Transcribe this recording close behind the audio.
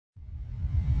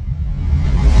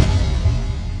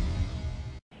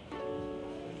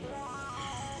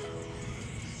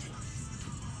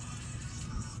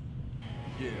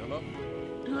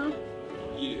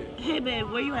babe,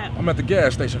 where you at? I'm at the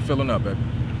gas station filling up, baby.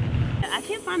 I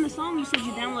can't find the song you said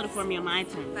you downloaded for me on my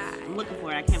iTunes. I'm looking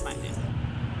for it, I can't find it.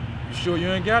 You sure you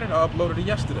ain't got it? I uploaded it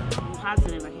yesterday. I'm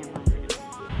positive I can't find it.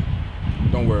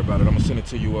 Don't worry about it. I'm gonna send it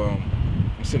to you.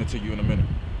 In a minute.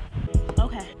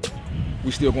 Okay.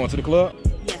 We still going to the club?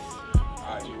 Yes.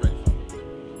 Alright, you ready?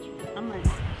 I'm ready.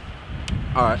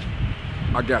 Alright,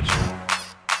 I got you.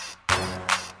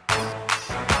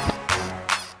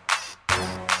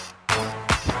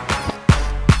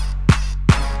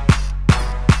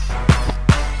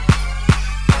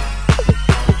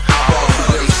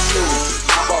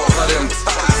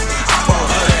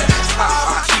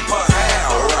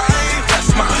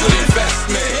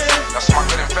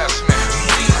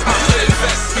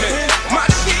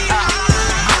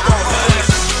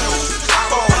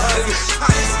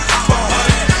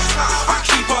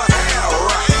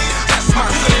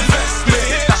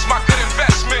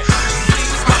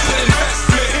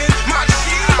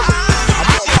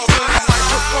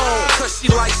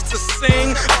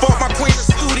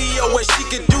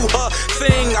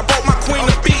 I bought my queen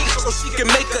a beat so she can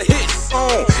make a hit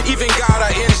song. Even got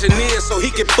an engineer so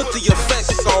he can put the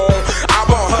effects on. I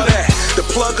bought her that, the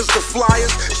pluggers, the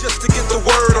flyers, just to get the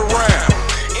word around.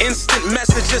 Instant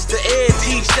messages to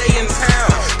every DJ in town.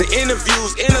 The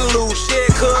interviews, interludes, yeah,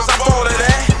 cause I bought her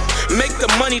that. Make the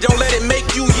money, don't let it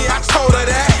make you, yeah, I told her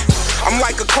that. I'm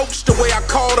like a coach the way I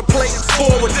call the players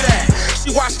forward that. She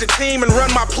watch the team and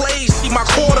run my plays, she my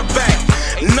quarterback.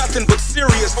 Nothing but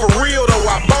serious, for real though,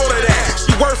 I bought her that. She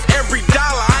worth every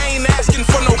dollar, I ain't asking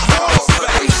for no calls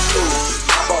back.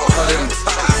 I bought her them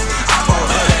tights, I bought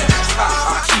her that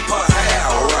top, I keep her hair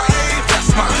right.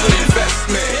 That's my good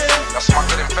investment, that's my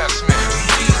good investment.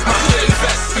 She's my good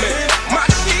investment, my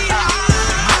cheese.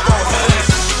 I bought her them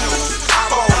shoes, I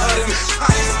bought her them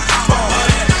tights, I bought her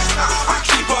that top, I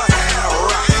keep her hair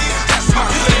right. That's my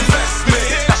good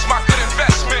investment, that's my good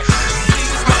investment.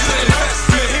 She's my good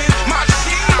investment, my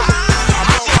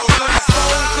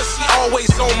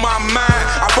always on my mind.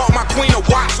 I bought my queen a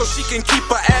watch so she can keep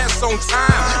her ass on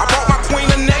time. I bought my queen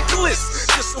a necklace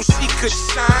just so she could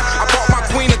shine. I bought my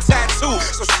queen a tattoo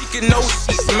so she can know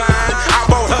she's mine. I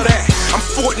bought her that. I'm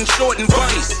sporting Jordan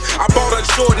bunnies. I bought her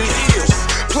Jordan heels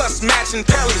plus matching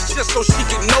bellies just so she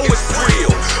can know it's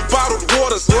real. Bottled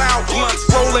waters, loud blunts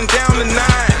rolling down the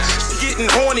nine. She getting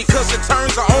horny cause it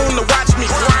turns her on to watch me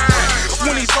grind.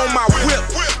 20s on my whip,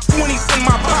 20s in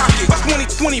my pocket.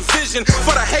 20/20 vision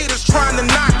for the haters trying to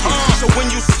knock it. So when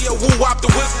you see a woo wop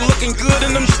the whistle looking good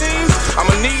in them jeans,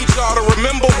 I'ma need y'all to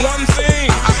remember